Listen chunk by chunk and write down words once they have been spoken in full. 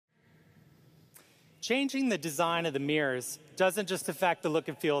Changing the design of the mirrors doesn't just affect the look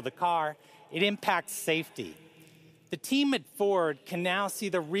and feel of the car, it impacts safety. The team at Ford can now see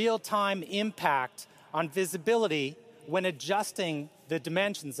the real-time impact on visibility when adjusting the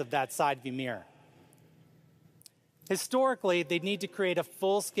dimensions of that side view mirror. Historically, they'd need to create a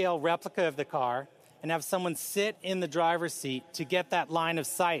full-scale replica of the car and have someone sit in the driver's seat to get that line of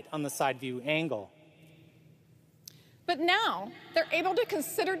sight on the side view angle. But now, they're able to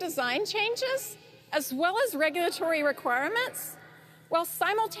consider design changes as well as regulatory requirements while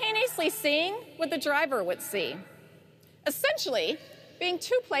simultaneously seeing what the driver would see. Essentially, being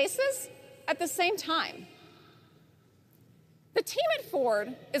two places at the same time. The team at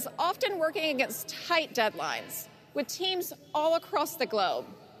Ford is often working against tight deadlines with teams all across the globe.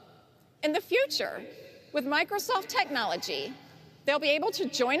 In the future, with Microsoft technology, they'll be able to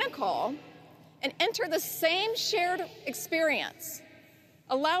join a call and enter the same shared experience,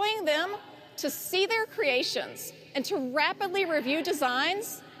 allowing them to see their creations and to rapidly review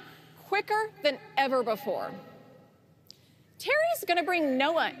designs quicker than ever before. Terry's going to bring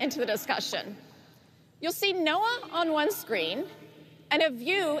Noah into the discussion. You'll see Noah on one screen and a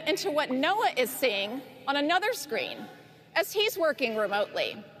view into what Noah is seeing on another screen as he's working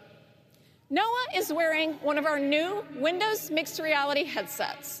remotely. Noah is wearing one of our new Windows mixed reality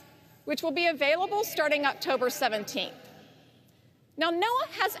headsets, which will be available starting October 17th. Now, Noah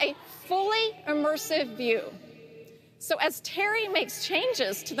has a fully immersive view. So as Terry makes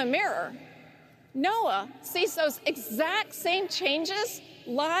changes to the mirror, Noah sees those exact same changes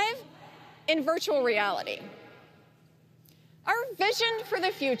live in virtual reality. Our vision for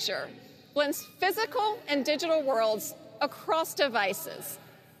the future blends physical and digital worlds across devices,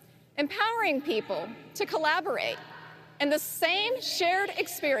 empowering people to collaborate in the same shared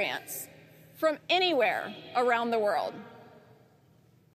experience from anywhere around the world.